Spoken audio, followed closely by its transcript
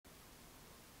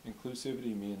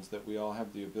Inclusivity means that we all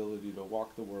have the ability to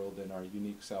walk the world in our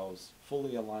unique selves,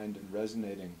 fully aligned and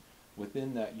resonating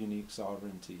within that unique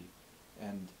sovereignty,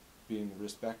 and being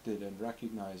respected and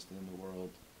recognized in the world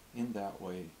in that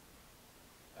way.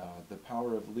 The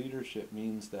power of leadership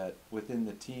means that within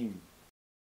the team,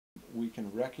 we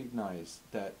can recognize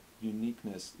that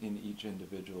uniqueness in each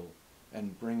individual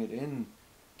and bring it in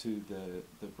to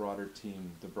the broader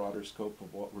team, the broader scope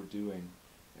of what we're doing,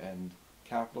 and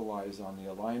capitalize on the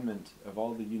alignment of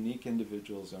all the unique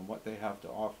individuals and what they have to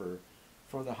offer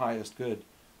for the highest good,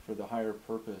 for the higher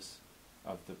purpose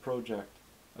of the project,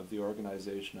 of the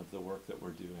organization, of the work that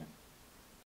we're doing.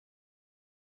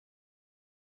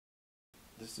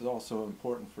 This is also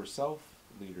important for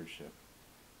self-leadership.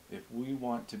 If we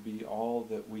want to be all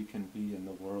that we can be in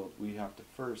the world, we have to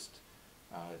first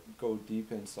go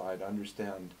deep inside,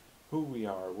 understand who we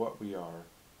are,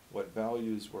 what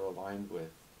values we're aligned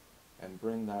with, and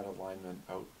bring that alignment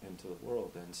out into the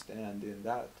world and stand in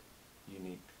that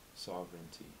unique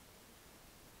sovereignty.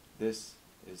 This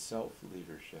is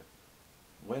self-leadership.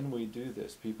 When we do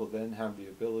this, people then have the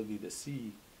ability to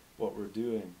see what we're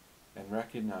doing and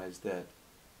recognize that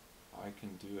I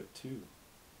can do it too.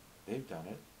 They've done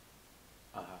it.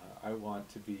 I want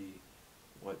to be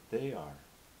what they are,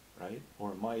 right?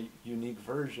 Or my unique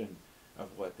version of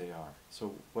what they are.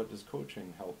 So what does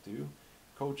coaching help do?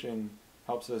 Coaching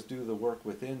helps us do the work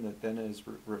within that then is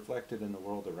reflected in the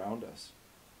world around us.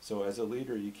 So as a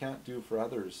leader, you can't do for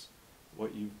others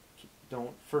what you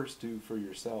don't first do for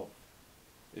yourself.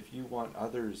 If you want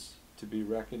others to be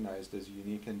recognized as a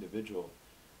unique individual,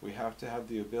 we have to have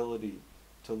the ability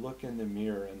to look in the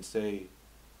mirror and say,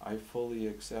 I fully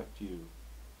accept you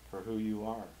for who you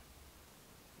are,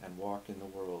 and walk in the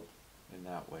world in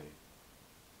that way.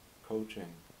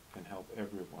 Coaching can help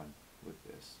everyone with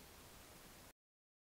this.